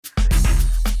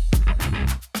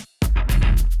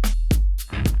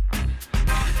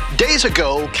Days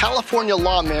ago, California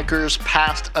lawmakers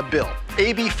passed a bill,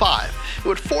 AB 5. It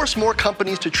would force more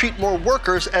companies to treat more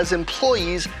workers as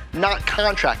employees, not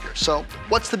contractors. So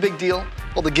what's the big deal?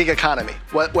 Well, the gig economy.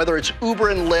 Whether it's Uber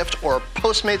and Lyft or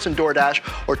Postmates and Doordash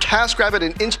or TaskRabbit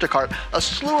and Instacart, a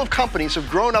slew of companies have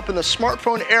grown up in the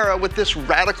smartphone era with this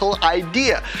radical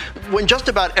idea. When just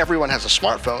about everyone has a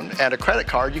smartphone and a credit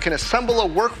card, you can assemble a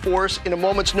workforce in a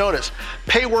moment's notice,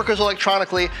 pay workers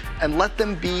electronically, and let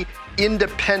them be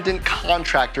independent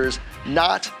contractors,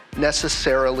 not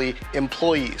necessarily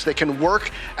employees. They can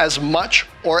work as much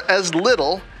or as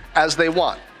little as they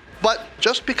want. But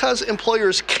just because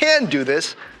employers can do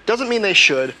this doesn't mean they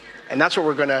should, and that's what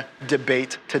we're going to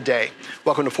debate today.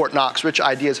 Welcome to Fort Knox, Rich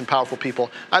Ideas and Powerful People.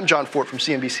 I'm John Fort from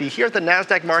CNBC here at the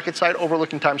NASDAQ market site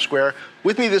overlooking Times Square.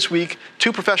 With me this week,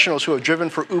 two professionals who have driven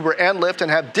for Uber and Lyft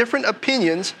and have different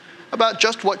opinions about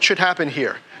just what should happen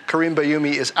here. Karim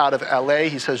Bayumi is out of LA.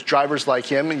 He says drivers like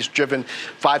him, he's driven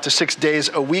 5 to 6 days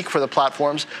a week for the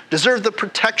platforms, deserve the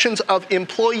protections of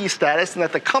employee status and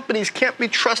that the companies can't be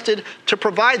trusted to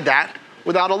provide that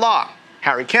without a law.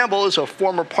 Harry Campbell is a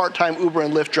former part-time Uber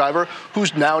and Lyft driver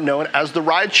who's now known as the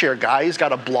Rideshare Guy. He's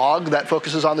got a blog that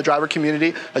focuses on the driver community,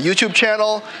 a YouTube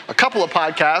channel, a couple of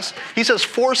podcasts. He says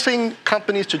forcing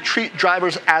companies to treat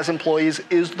drivers as employees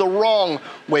is the wrong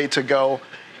way to go.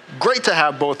 Great to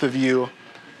have both of you.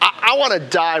 I want to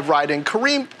dive right in.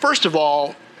 Karim, first of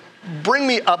all, bring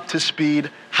me up to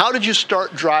speed. How did you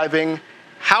start driving?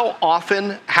 How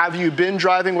often have you been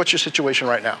driving? What's your situation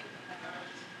right now?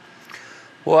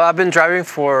 Well, I've been driving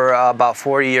for about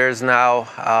 4 years now.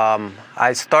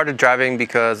 I started driving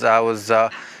because I was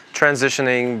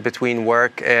transitioning between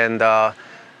work and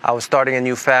I was starting a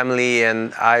new family,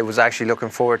 and I was actually looking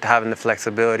forward to having the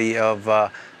flexibility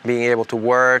of being able to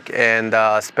work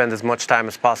and spend as much time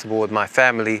as possible with my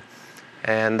family.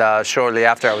 And shortly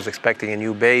after, I was expecting a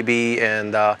new baby,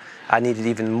 and I needed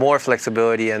even more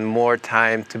flexibility and more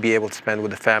time to be able to spend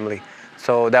with the family.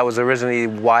 So that was originally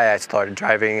why I started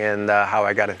driving and how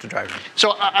I got into driving.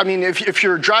 So, I mean, if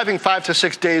you're driving 5 to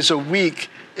 6 days a week,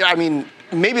 I mean,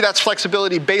 maybe that's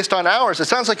flexibility based on hours. It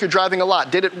sounds like you're driving a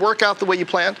lot. Did it work out the way you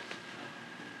planned?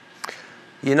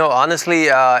 You know, honestly,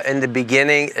 in the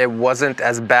beginning, it wasn't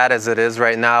as bad as it is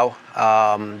right now.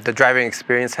 The driving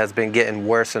experience has been getting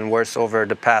worse and worse over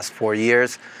the past 4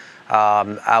 years.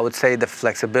 I would say the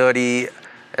flexibility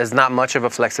is not much of a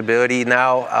flexibility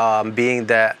now, being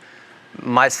that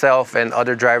myself and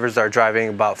other drivers are driving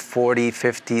about 40,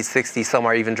 50, 60, some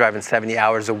are even driving 70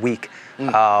 hours a week,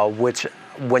 which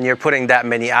when you're putting that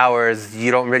many hours,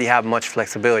 you don't really have much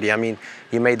flexibility. I mean,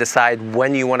 you may decide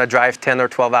when you want to drive 10 or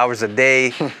 12 hours a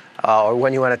day or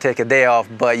when you want to take a day off,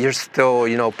 but you're still,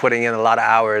 you know, putting in a lot of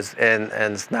hours, and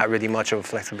it's not really much of a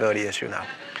flexibility issue now.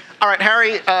 All right,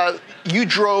 Harry, you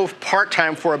drove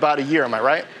part-time for about a year, am I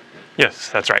right? Yes,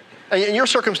 that's right. And your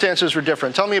circumstances were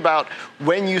different. Tell me about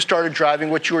when you started driving,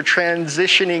 what you were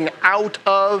transitioning out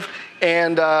of,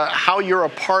 and how you're a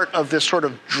part of this sort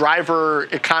of driver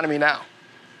economy now.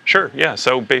 Sure, yeah.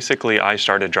 So basically, I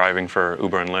started driving for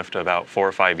Uber and Lyft about 4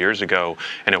 or 5 years ago,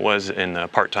 and it was in the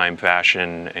part-time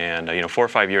fashion. And 4 or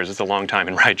 5 years is a long time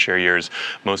in rideshare years.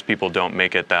 Most people don't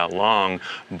make it that long,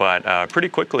 but pretty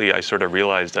quickly, I sort of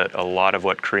realized that a lot of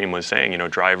what Karim was saying,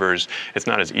 drivers, it's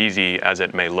not as easy as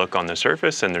it may look on the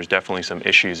surface, and there's definitely some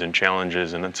issues and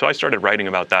challenges. And then so I started writing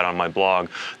about that on my blog,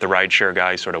 The Rideshare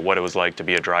Guy, sort of what it was like to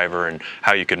be a driver and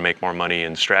how you could make more money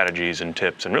and strategies and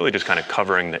tips, and really just kind of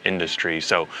covering the industry.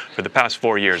 So for the past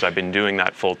 4 years, I've been doing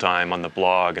that full time on the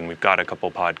blog, and we've got a couple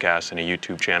podcasts and a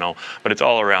YouTube channel, but it's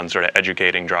all around sort of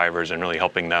educating drivers and really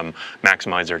helping them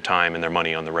maximize their time and their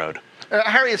money on the road.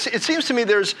 Harry, it seems to me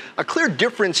there's a clear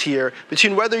difference here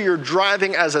between whether you're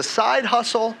driving as a side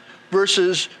hustle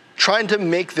versus trying to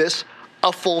make this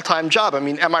a full-time job. I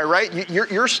mean, am I right?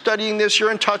 You're studying this,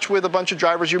 you're in touch with a bunch of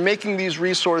drivers, you're making these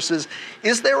resources.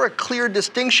 Is there a clear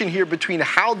distinction here between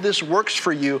how this works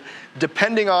for you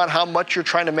depending on how much you're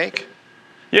trying to make?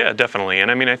 Yeah, definitely.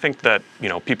 And I mean, I think that,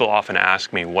 people often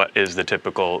ask me, what is the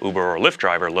typical Uber or Lyft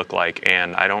driver look like?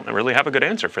 And I don't really have a good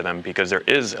answer for them because there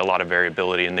is a lot of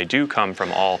variability, and they do come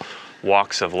from all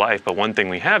walks of life. But one thing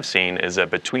we have seen is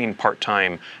that between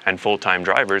part-time and full-time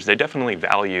drivers, they definitely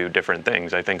value different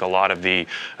things. I think a lot of the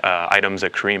items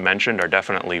that Karim mentioned are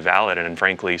definitely valid. And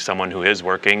frankly, someone who is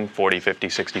working 40, 50,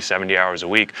 60, 70 hours a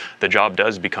week, the job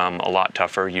does become a lot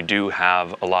tougher. You do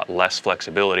have a lot less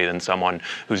flexibility than someone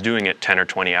who's doing it 10 or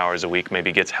 20 hours a week,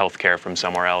 maybe gets health care from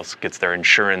somewhere else, gets their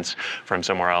insurance from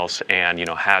somewhere else, and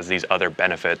has these other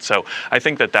benefits. So I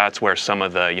think that that's where some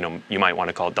of the, you might want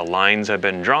to call it the lines have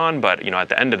been drawn, but But at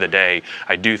the end of the day,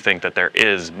 I do think that there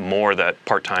is more that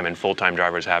part-time and full-time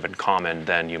drivers have in common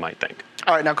than you might think.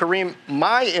 All right, now Karim,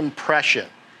 my impression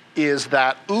is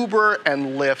that Uber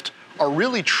and Lyft are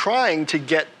really trying to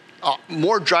get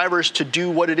more drivers to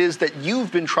do what it is that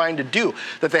you've been trying to do,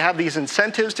 that they have these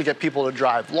incentives to get people to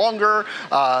drive longer,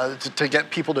 to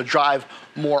get people to drive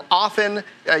more often.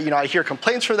 I hear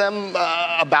complaints from them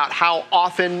about how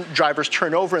often drivers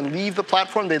turn over and leave the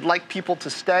platform. They'd like people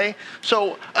to stay.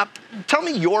 So tell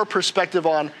me your perspective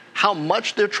on how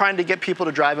much they're trying to get people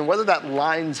to drive and whether that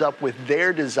lines up with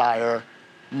their desire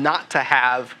not to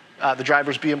have the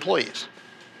drivers be employees.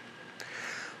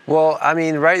 Well, I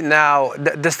mean, right now,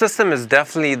 the system is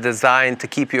definitely designed to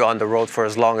keep you on the road for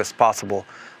as long as possible.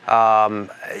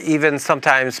 Even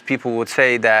sometimes people would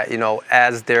say that,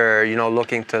 as they're,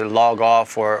 looking to log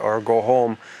off or go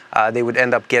home, they would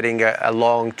end up getting a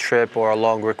long trip or a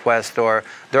long request, or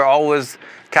they're always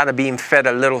kind of being fed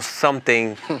a little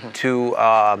something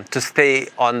to stay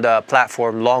on the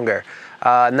platform longer.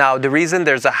 Now, the reason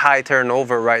there's a high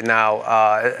turnover right now,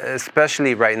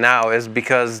 especially right now, is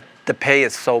because the pay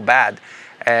is so bad,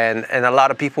 and a lot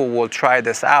of people will try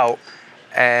this out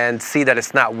and see that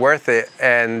it's not worth it,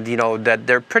 and that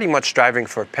they're pretty much driving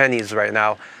for pennies right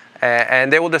now,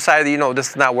 and they will decide, this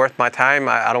is not worth my time.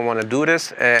 I don't want to do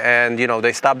this, and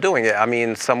they stop doing it. I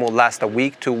mean, some will last a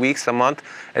week, 2 weeks, a month.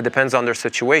 It depends on their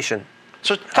situation.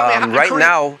 So tell me, right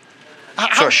now,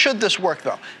 how should this work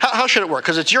though? How should it work?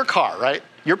 Because it's your car, right?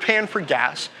 You're paying for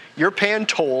gas. You're paying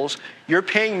tolls, you're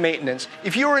paying maintenance.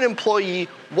 If you're an employee,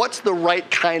 what's the right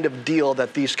kind of deal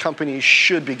that these companies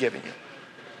should be giving you?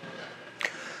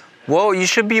 Well, you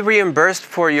should be reimbursed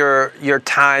for your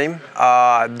time,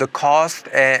 the cost,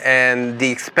 and the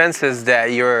expenses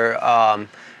that you're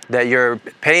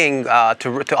paying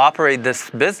to operate this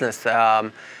business.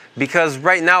 Because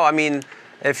right now, I mean,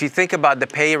 if you think about the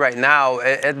pay right now,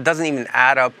 it doesn't even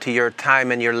add up to your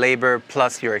time and your labor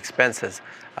plus your expenses.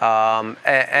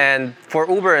 And for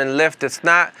Uber and Lyft,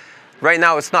 right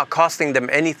now it's not costing them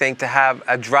anything to have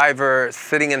a driver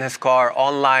sitting in his car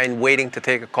online waiting to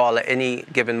take a call at any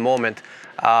given moment,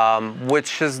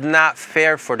 which is not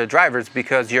fair for the drivers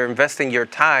because you're investing your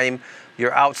time,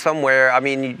 you're out somewhere. I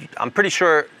mean, I'm pretty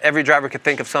sure every driver could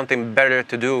think of something better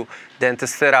to do than to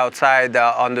sit outside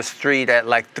on the street at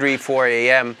like 3, 4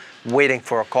 a.m. waiting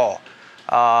for a call.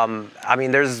 I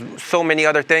mean, there's so many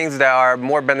other things that are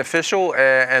more beneficial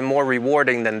and more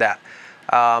rewarding than that.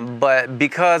 But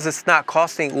because it's not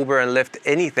costing Uber and Lyft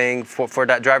anything for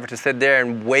that driver to sit there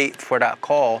and wait for that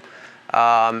call,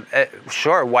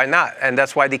 sure, why not? And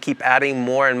that's why they keep adding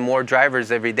more and more drivers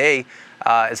every day.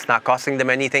 It's not costing them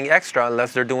anything extra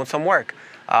unless they're doing some work,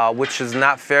 which is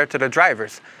not fair to the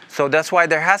drivers. So that's why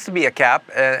there has to be a cap,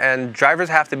 and drivers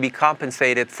have to be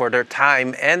compensated for their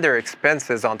time and their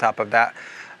expenses on top of that.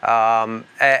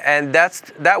 And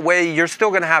that way you're still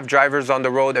going to have drivers on the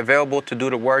road available to do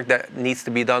the work that needs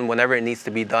to be done whenever it needs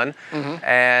to be done. Mm-hmm.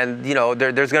 And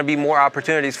there's going to be more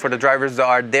opportunities for the drivers that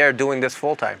are there doing this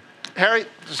full time. Harry,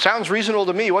 sounds reasonable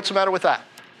to me. What's the matter with that?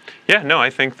 Yeah, no, I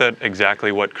think that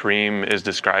exactly what Karim is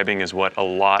describing is what a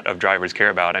lot of drivers care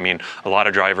about. I mean, a lot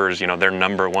of drivers, their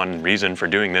number one reason for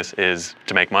doing this is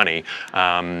to make money.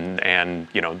 And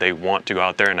they want to go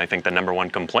out there. And I think the number one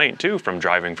complaint, too, from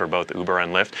driving for both Uber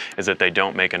and Lyft is that they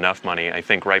don't make enough money. I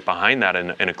think right behind that,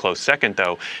 in a close second,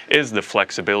 though, is the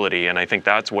flexibility. And I think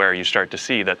that's where you start to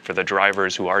see that for the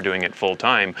drivers who are doing it full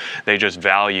time, they just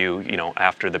value,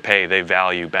 after the pay, they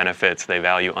value benefits, they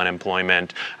value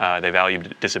unemployment, they value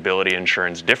disability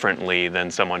insurance differently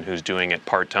than someone who's doing it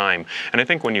part-time. And I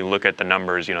think when you look at the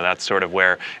numbers, that's sort of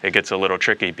where it gets a little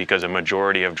tricky because a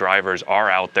majority of drivers are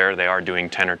out there. They are doing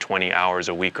 10 or 20 hours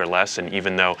a week or less. And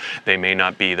even though they may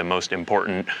not be the most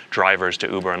important drivers to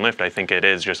Uber and Lyft, I think it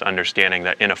is just understanding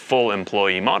that in a full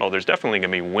employee model, there's definitely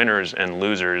going to be winners and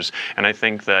losers. And I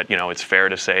think that, it's fair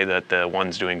to say that the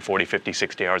ones doing 40, 50,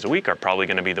 60 hours a week are probably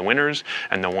going to be the winners.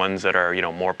 And the ones that are,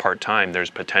 more part-time,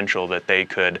 there's potential that they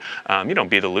could,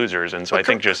 be the losers. And so I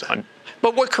think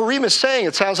But what Karim is saying,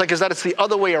 it sounds like, is that it's the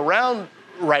other way around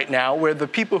right now, where the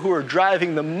people who are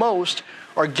driving the most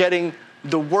are getting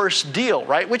the worst deal,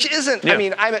 right? Which isn't, yeah. I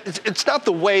mean, it's not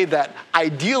the way that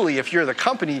ideally, if you're the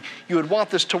company, you would want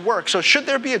this to work. So should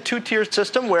there be a two-tier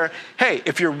system where, hey,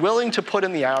 if you're willing to put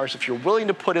in the hours, if you're willing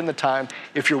to put in the time,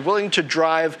 if you're willing to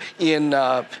drive in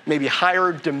maybe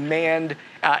higher demand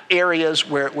areas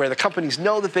where the companies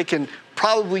know that they can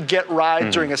probably get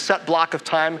rides during a set block of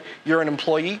time, you're an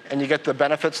employee and you get the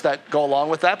benefits that go along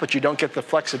with that, but you don't get the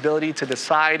flexibility to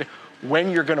decide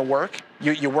when you're going to work.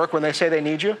 You work when they say they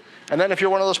need you. And then if you're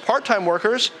one of those part-time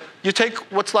workers, you take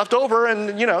what's left over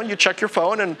and, you check your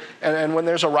phone, and when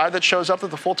there's a ride that shows up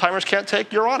that the full-timers can't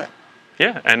take, you're on it.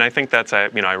 Yeah, and I think that's, I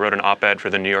wrote an op-ed for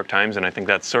the New York Times, and I think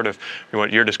that's sort of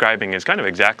what you're describing is kind of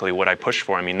exactly what I push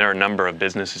for. I mean, there are a number of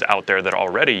businesses out there that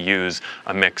already use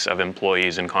a mix of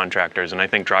employees and contractors, and I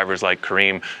think drivers like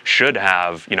Karim should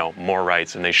have, more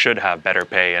rights, and they should have better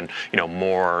pay and,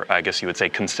 more, I guess you would say,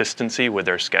 consistency with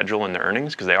their schedule and their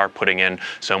earnings, because they are putting in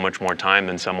so much more time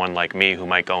than someone like me who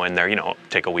might go in there,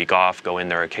 take a week off, go in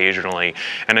there occasionally.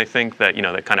 And I think that,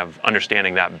 that kind of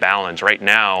understanding that balance right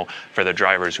now for the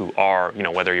drivers who are,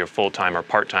 whether you're full-time or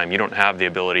part-time, you don't have the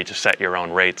ability to set your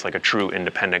own rates like a true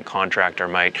independent contractor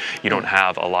might. You don't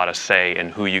have a lot of say in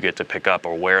who you get to pick up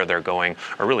or where they're going,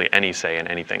 or really any say in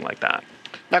anything like that.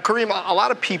 Now, Karim, a lot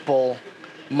of people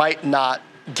might not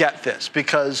get this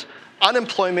because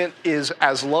unemployment is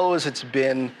as low as it's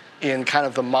been in kind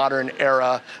of the modern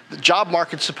era. The job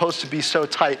market's supposed to be so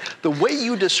tight. The way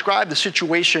you describe the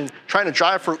situation, trying to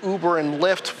drive for Uber and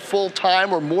Lyft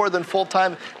full-time or more than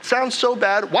full-time, sounds so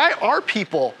bad. Why are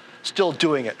people still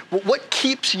doing it? What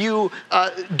keeps you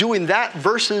doing that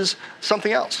versus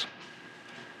something else?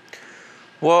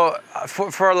 Well,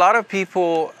 for a lot of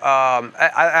people,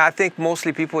 I think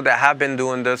mostly people that have been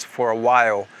doing this for a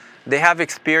while, they have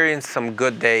experienced some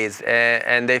good days,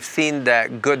 and they've seen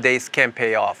that good days can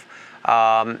pay off.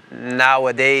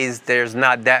 Nowadays, there's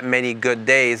not that many good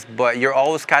days, but you're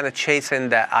always kind of chasing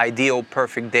that ideal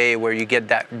perfect day where you get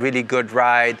that really good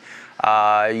ride,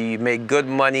 you make good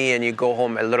money, and you go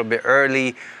home a little bit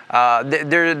early.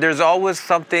 There's always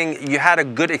something, you had a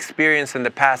good experience in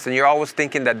the past, and you're always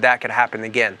thinking that could happen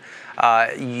again.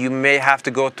 You may have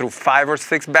to go through 5 or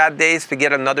 6 bad days to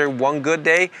get another one good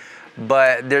day,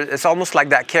 but it's almost like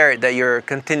that carrot that you're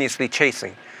continuously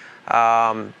chasing.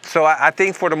 So I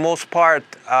think for the most part,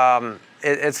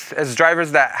 it's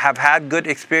drivers that have had good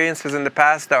experiences in the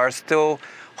past that are still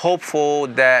hopeful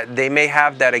that they may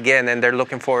have that again, and they're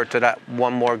looking forward to that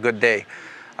one more good day.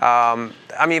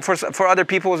 I mean, for other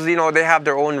people, they have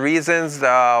their own reasons,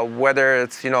 whether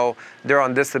it's, they're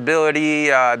on disability,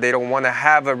 they don't want to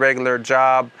have a regular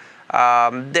job.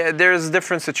 There's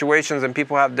different situations, and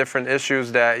people have different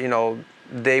issues that,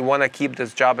 they want to keep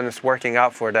this job and it's working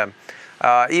out for them.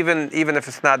 Even if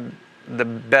it's not the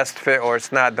best fit or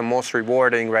it's not the most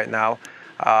rewarding right now,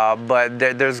 but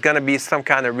there's going to be some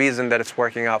kind of reason that it's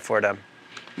working out for them.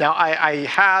 Now, I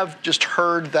have just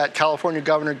heard that California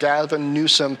Governor Gavin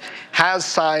Newsom has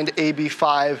signed AB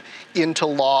 5 into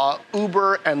law.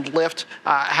 Uber and Lyft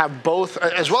have both,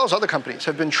 as well as other companies,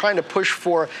 have been trying to push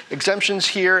for exemptions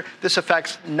here. This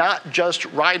affects not just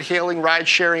ride-hailing,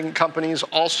 ride-sharing companies,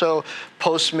 also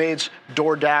Postmates,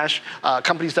 DoorDash,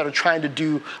 companies that are trying to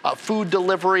do food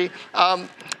delivery.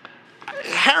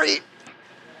 Harry,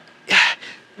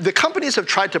 the companies have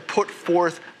tried to put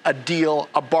forth a deal,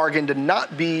 a bargain, to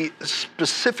not be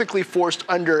specifically forced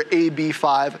under AB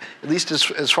 5, at least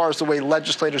as far as the way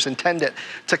legislators intend it,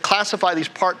 to classify these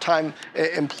part-time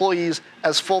employees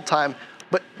as full-time.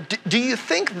 But do you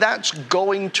think that's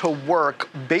going to work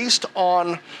based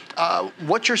on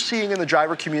what you're seeing in the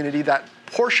driver community, that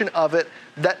portion of it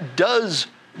that does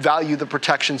value the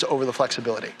protections over the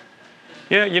flexibility?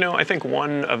 Yeah, I think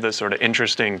one of the sort of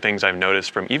interesting things I've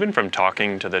noticed even from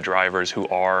talking to the drivers who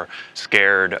are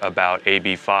scared about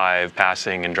AB 5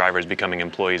 passing and drivers becoming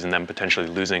employees and then potentially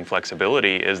losing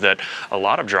flexibility is that a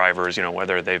lot of drivers,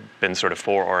 whether they've been sort of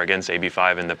for or against AB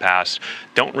 5 in the past,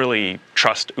 don't really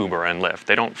trust Uber and Lyft.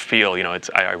 They don't feel, it's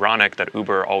ironic that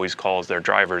Uber always calls their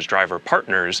drivers driver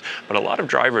partners, but a lot of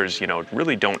drivers,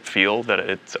 really don't feel that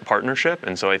it's a partnership.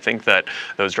 And so I think that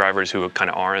those drivers who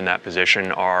kind of are in that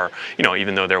position are,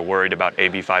 even though they're worried about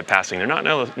AB 5 passing, they're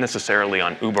not necessarily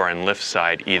on Uber and Lyft's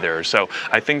side either. So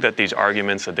I think that these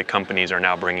arguments that the companies are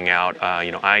now bringing out,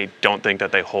 I don't think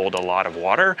that they hold a lot of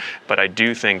water, but I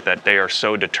do think that they are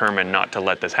so determined not to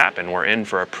let this happen. We're in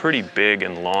for a pretty big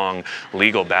and long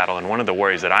legal battle, and one of the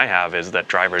worries that I have is that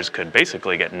drivers could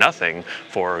basically get nothing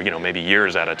for, maybe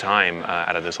years at a time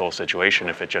out of this whole situation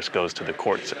if it just goes to the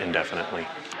courts indefinitely.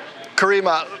 Karim,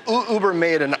 Uber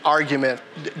made an argument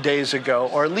days ago,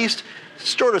 or at least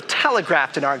sort of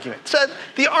telegraphed an argument, said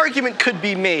the argument could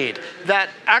be made that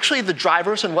actually the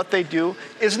drivers and what they do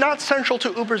is not central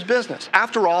to Uber's business.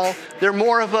 After all, they're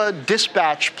more of a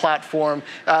dispatch platform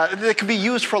that can be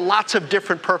used for lots of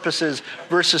different purposes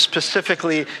versus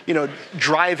specifically,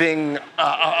 driving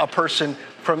a person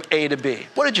from A to B.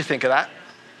 What did you think of that?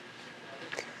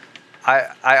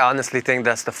 I honestly think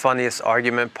that's the funniest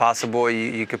argument possible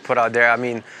you could put out there. I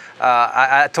mean,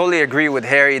 I totally agree with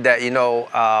Harry that,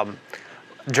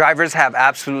 drivers have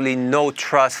absolutely no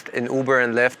trust in Uber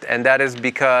and Lyft, and that is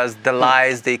because the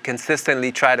lies they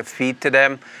consistently try to feed to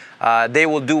them. They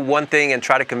will do one thing and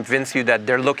try to convince you that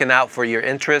they're looking out for your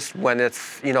interest when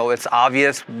it's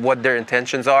obvious what their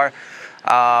intentions are.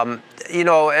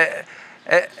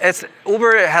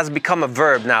 Uber has become a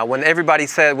verb now. When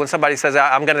somebody says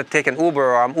I'm going to take an Uber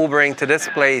or I'm Ubering to this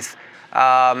place,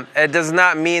 it does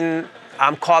not mean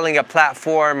I'm calling a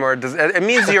platform, it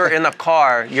means you're in a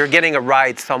car, you're getting a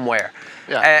ride somewhere.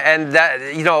 Yeah. And that,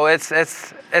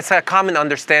 it's a common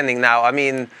understanding now. I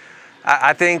mean,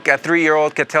 I think a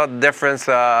 3-year-old could tell the difference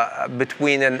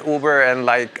between an Uber and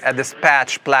like a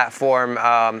dispatch platform.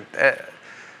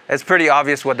 It's pretty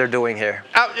obvious what they're doing here.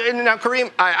 Now, Karim,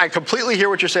 I completely hear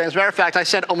what you're saying. As a matter of fact, I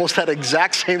said almost that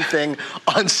exact same thing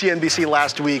on CNBC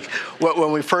last week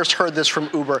when we first heard this from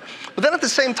Uber. But then at the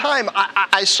same time,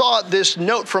 I saw this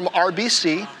note from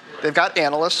RBC. They've got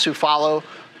analysts who follow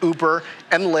Uber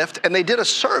and Lyft, and they did a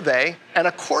survey, and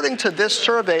according to this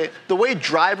survey, the way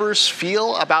drivers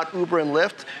feel about Uber and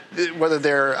Lyft, whether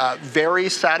they're very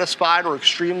satisfied or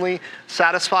extremely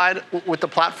satisfied with the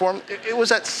platform, it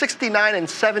was at 69 and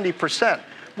 70%,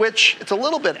 which it's a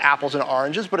little bit apples and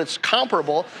oranges, but it's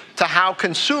comparable to how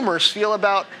consumers feel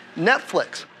about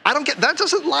Netflix. I don't get that.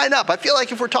 Doesn't line up. I feel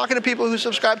like if we're talking to people who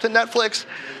subscribe to Netflix,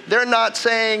 they're not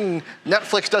saying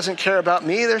Netflix doesn't care about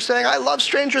me. They're saying I love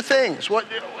Stranger Things. What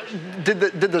did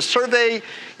the survey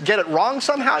get it wrong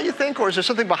somehow? You think, or is there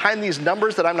something behind these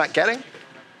numbers that I'm not getting?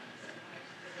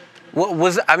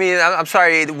 I'm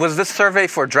sorry, was this survey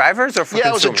for drivers or for consumers? Yeah,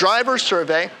 it was a driver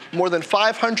survey. More than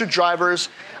 500 drivers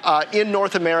in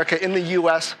North America, in the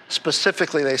U.S.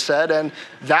 specifically, they said. And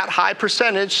that high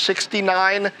percentage,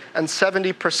 69 and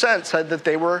 70%, said that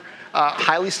they were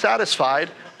highly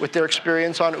satisfied with their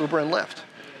experience on Uber and Lyft.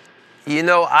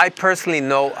 I personally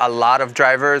know a lot of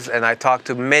drivers, and I talk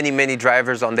to many, many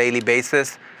drivers on a daily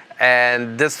basis.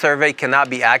 And this survey cannot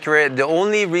be accurate. The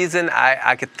only reason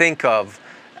I could think of,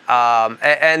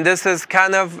 and this is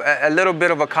kind of a little bit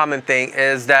of a common thing,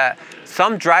 is that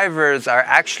some drivers are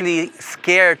actually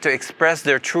scared to express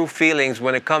their true feelings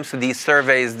when it comes to these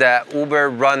surveys that Uber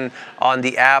run on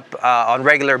the app on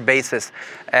regular basis.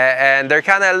 And they're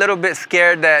kind of a little bit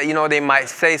scared that, they might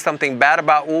say something bad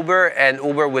about Uber and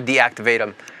Uber would deactivate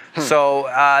them. So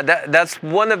that's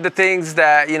one of the things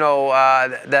that,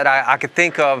 that I could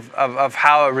think of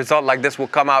how a result like this will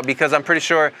come out, because I'm pretty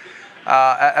sure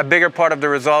a bigger part of the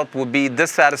result would be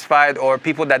dissatisfied or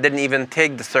people that didn't even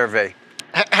take the survey.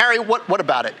 Harry, what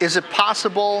about it? Is it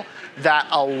possible that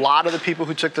a lot of the people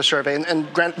who took the survey,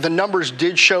 and Grant, the numbers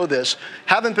did show this,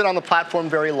 haven't been on the platform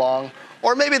very long,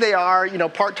 or maybe they are,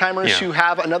 part-timers who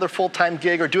have another full-time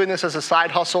gig or doing this as a side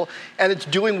hustle, and it's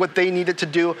doing what they need it to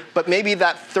do, but maybe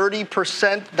that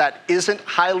 30% that isn't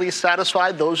highly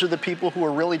satisfied, those are the people who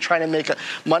are really trying to make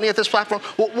money at this platform.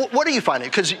 What are you finding?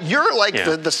 Because you're like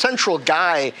the central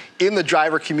guy in the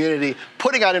driver community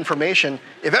putting out information.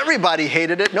 If everybody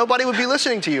hated it, nobody would be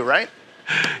listening to you, right?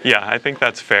 Yeah, I think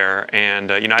that's fair.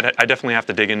 And, I definitely have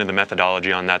to dig into the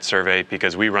methodology on that survey,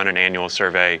 because we run an annual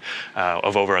survey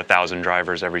of over 1,000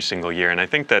 drivers every single year. And I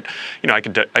think that, I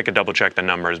could double check the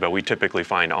numbers, but we typically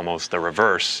find almost the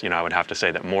reverse. I would have to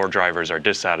say that more drivers are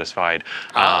dissatisfied.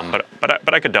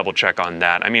 But I could double check on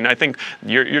that. I mean, I think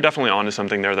you're definitely onto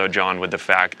something there, though, John, with the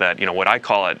fact that, what I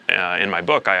call it in my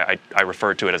book, I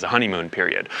refer to it as a honeymoon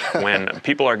period. When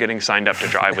people are getting signed up to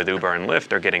drive with Uber and Lyft,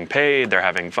 they're getting paid, they're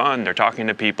having fun, they're talking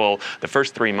to people. The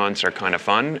first 3 months are kind of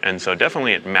fun, and so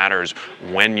definitely it matters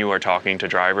when you are talking to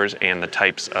drivers and the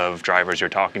types of drivers you're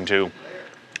talking to,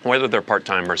 whether they're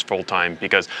part-time versus full-time,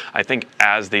 because I think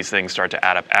as these things start to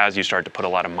add up, as you start to put a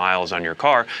lot of miles on your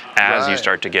car, as you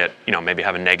start to get, maybe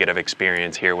have a negative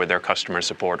experience here with their customer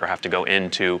support, or have to go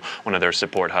into one of their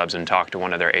support hubs and talk to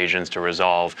one of their agents to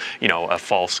resolve, a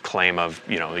false claim of,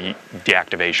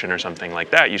 deactivation or something like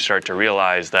that, you start to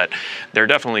realize that there are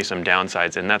definitely some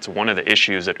downsides, and that's one of the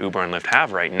issues that Uber and Lyft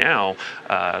have right now.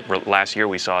 Last year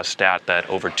we saw a stat that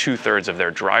over 2/3 of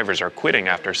their drivers are quitting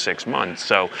after 6 months,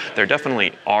 so there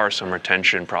definitely are some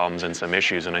retention problems and some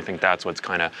issues, and I think that's what's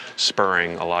kind of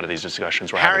spurring a lot of these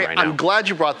discussions we're having right now. I'm glad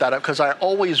you brought that up, because I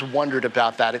always wondered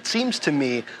about that. It seems to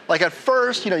me, like at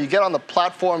first, you get on the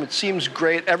platform, it seems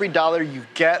great. Every dollar you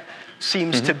get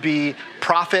seems to be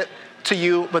profit to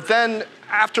you, but then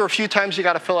after a few times you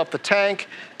got to fill up the tank.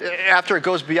 After it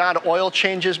goes beyond oil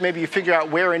changes, maybe you figure out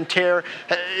wear and tear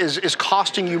is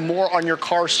costing you more on your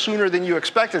car sooner than you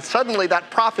expected. Suddenly that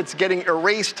profit's getting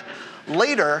erased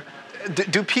later.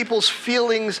 do people's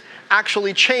feelings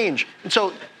actually change? And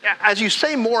so as you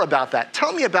say more about that,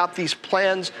 tell me about these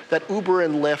plans that Uber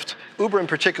and Lyft, Uber in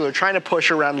particular, trying to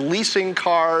push around leasing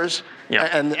cars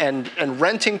and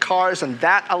renting cars and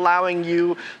that allowing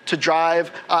you to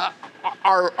drive.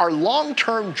 Are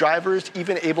long-term drivers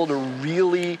even able to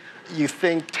really, you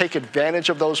think, take advantage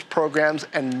of those programs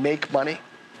and make money?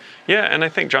 Yeah, and I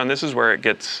think, John, this is where it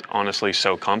gets honestly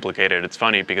so complicated. It's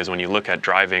funny because when you look at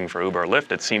driving for Uber or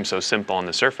Lyft, it seems so simple on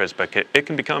the surface, but it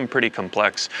can become pretty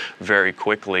complex very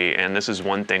quickly. And this is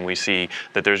one thing we see,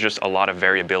 that there's just a lot of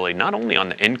variability, not only on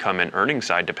the income and earning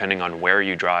side, depending on where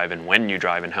you drive and when you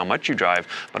drive and how much you drive,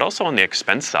 but also on the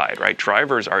expense side, right?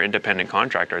 Drivers are independent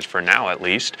contractors for now, at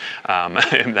least.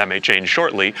 That may change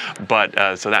shortly,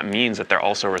 but so that means that they're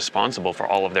also responsible for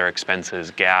all of their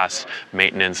expenses, gas,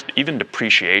 maintenance, even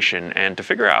depreciation. And to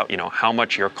figure out, how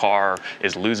much your car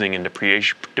is losing in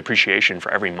depreciation for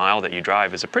every mile that you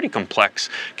drive is a pretty complex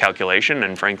calculation.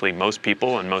 And frankly, most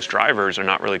people and most drivers are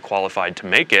not really qualified to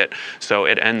make it. So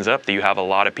it ends up that you have a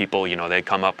lot of people, they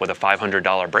come up with a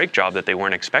 $500 brake job that they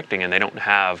weren't expecting and they don't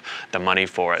have the money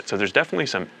for it. So there's definitely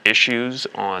some issues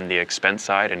on the expense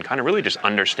side and kind of really just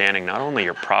understanding not only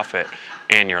your profit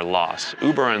and your loss.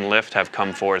 Uber and Lyft have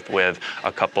come forth with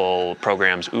a couple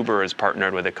programs. Uber has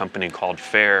partnered with a company called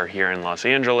Fair here in Los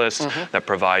Angeles that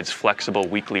provides flexible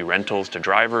weekly rentals to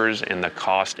drivers, and the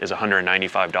cost is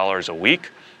 $195 a week.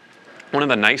 One of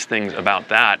the nice things about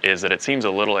that is that it seems a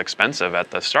little expensive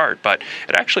at the start, but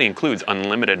it actually includes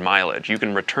unlimited mileage. You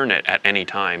can return it at any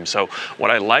time. So what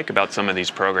I like about some of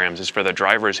these programs is for the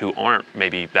drivers who aren't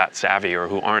maybe that savvy or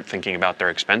who aren't thinking about their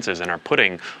expenses and are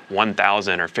putting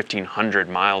 1,000 or 1,500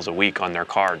 miles a week on their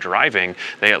car driving,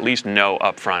 they at least know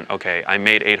up front, okay, I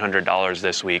made $800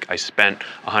 this week, I spent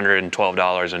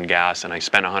 $112 in gas, and I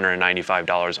spent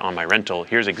 $195 on my rental.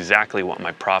 Here's exactly what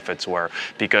my profits were,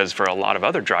 because for a lot of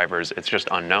other drivers, it's just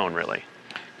unknown, really.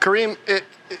 Karim,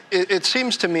 it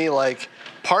seems to me like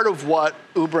part of what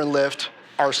Uber and Lyft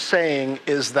are saying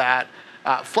is that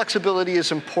flexibility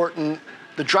is important,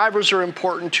 the drivers are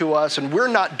important to us, and we're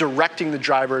not directing the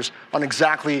drivers on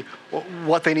exactly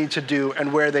what they need to do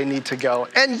and where they need to go.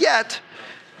 And yet,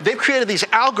 they've created these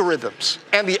algorithms,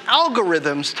 and the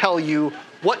algorithms tell you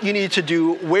what you need to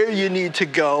do, where you need to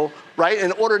go, right,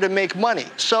 in order to make money.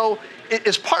 So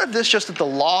is part of this just that the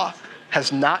law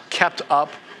has not kept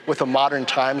up with the modern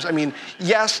times? I mean,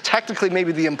 yes, technically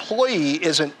maybe the employer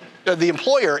isn't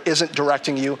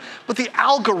directing you, but the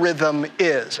algorithm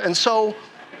is. And so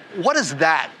what does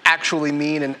that actually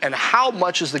mean, and how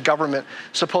much is the government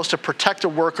supposed to protect a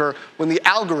worker when the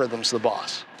algorithm's the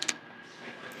boss?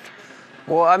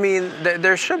 Well, I mean,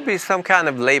 there should be some kind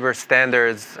of labor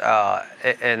standards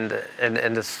in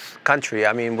this country.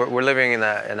 I mean, we're living in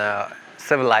a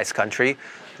civilized country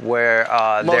where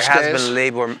there has been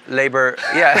labor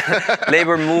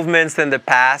movements in the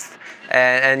past,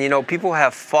 and people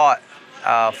have fought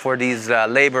for these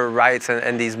labor rights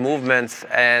and these movements,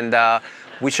 and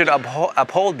we should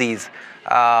uphold these.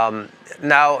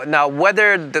 Now,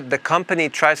 whether the company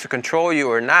tries to control you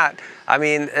or not, I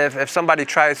mean, if somebody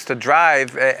tries to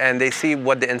drive and they see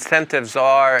what the incentives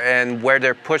are and where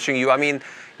they're pushing you, I mean,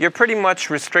 you're pretty much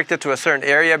restricted to a certain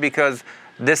area because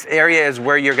this area is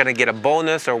where you're going to get a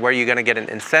bonus or where you're going to get an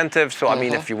incentive. So, I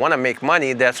mean, if you want to make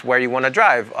money, that's where you want to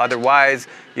drive. Otherwise,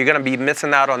 you're going to be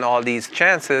missing out on all these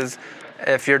chances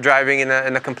if you're driving in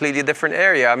a completely different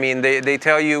area. I mean, they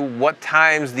tell you what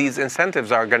times these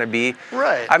incentives are going to be.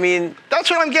 Right. I mean, that's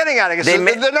what I'm getting at.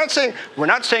 We're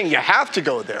not saying you have to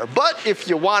go there, but if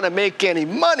you want to make any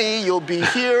money, you'll be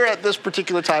here at this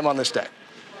particular time on this day.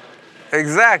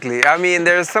 Exactly. I mean,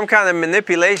 there's some kind of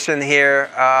manipulation here.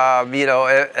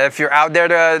 If you're out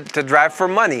there to drive for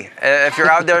money, if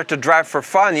you're out there to drive for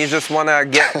fun, you just want to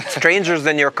get strangers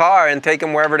in your car and take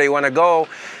them wherever they want to go,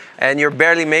 and you're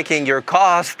barely making your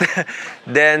cost,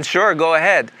 then sure, go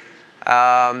ahead.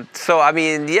 So, I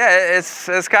mean, yeah,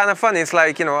 it's kind of funny. It's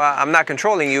like, I'm not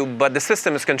controlling you, but the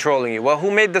system is controlling you. Well,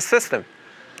 who made the system?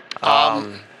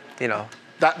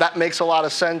 That makes a lot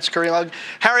of sense, Karim.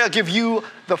 Harry, I'll give you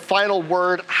the final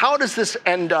word. How does this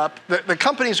end up? The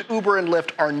companies Uber and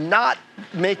Lyft are not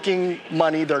making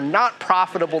money. They're not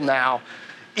profitable now.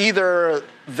 Either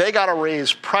they got to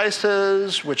raise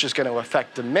prices, which is going to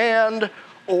affect demand,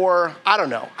 or I don't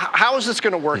know. How is this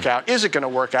going to work out? Is it going to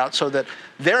work out so that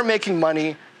they're making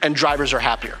money and drivers are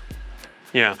happier?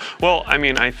 Yeah, well, I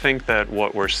mean, I think that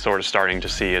what we're sort of starting to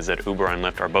see is that Uber and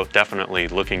Lyft are both definitely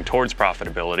looking towards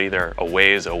profitability. They're a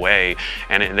ways away,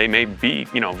 and they may be,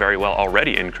 very well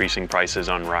already increasing prices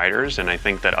on riders. And I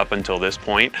think that up until this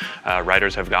point,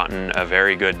 riders have gotten a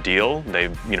very good deal. They,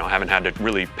 haven't had to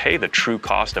really pay the true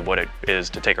cost of what it is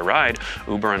to take a ride.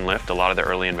 Uber and Lyft, a lot of the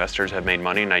early investors have made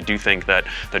money, and I do think that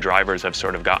the drivers have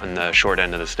sort of gotten the short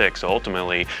end of the stick. So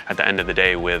ultimately, at the end of the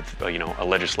day, with a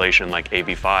legislation like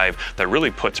AB5 that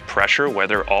really puts pressure,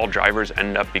 whether all drivers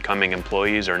end up becoming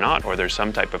employees or not, or there's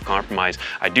some type of compromise,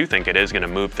 I do think it is going to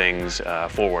move things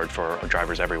forward for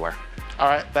drivers everywhere. All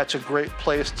right, that's a great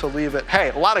place to leave it.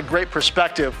 Hey, a lot of great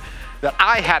perspective that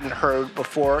I hadn't heard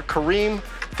before. Karim,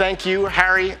 thank you.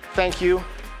 Harry, thank you.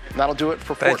 And that'll do it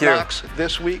for Fort Knox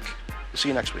this week. See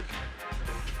you next week.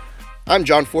 I'm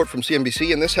John Fort from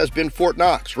CNBC, and this has been Fort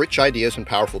Knox, Rich Ideas and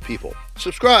Powerful People.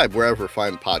 Subscribe wherever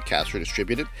fine podcasts are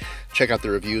distributed. Check out the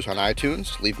reviews on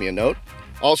iTunes. Leave me a note.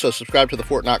 Also, subscribe to the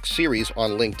Fort Knox series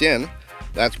on LinkedIn.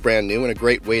 That's brand new and a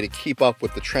great way to keep up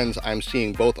with the trends I'm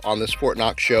seeing both on this Fort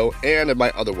Knox show and in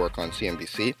my other work on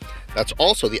CNBC. That's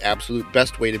also the absolute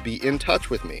best way to be in touch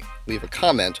with me. Leave a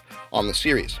comment on the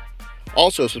series.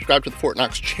 Also, subscribe to the Fort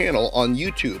Knox channel on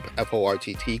YouTube,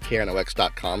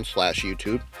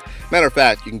 forttknox.com/YouTube. Matter of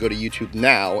fact, you can go to YouTube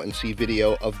now and see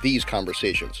video of these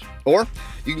conversations. Or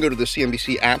you can go to the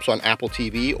CNBC apps on Apple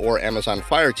TV or Amazon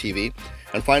Fire TV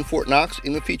and find Fort Knox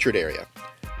in the featured area.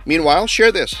 Meanwhile,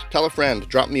 share this, tell a friend,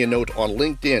 drop me a note on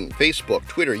LinkedIn, Facebook,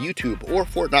 Twitter, YouTube, or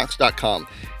fortknox.com.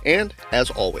 And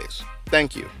as always,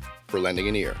 thank you for lending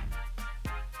an ear.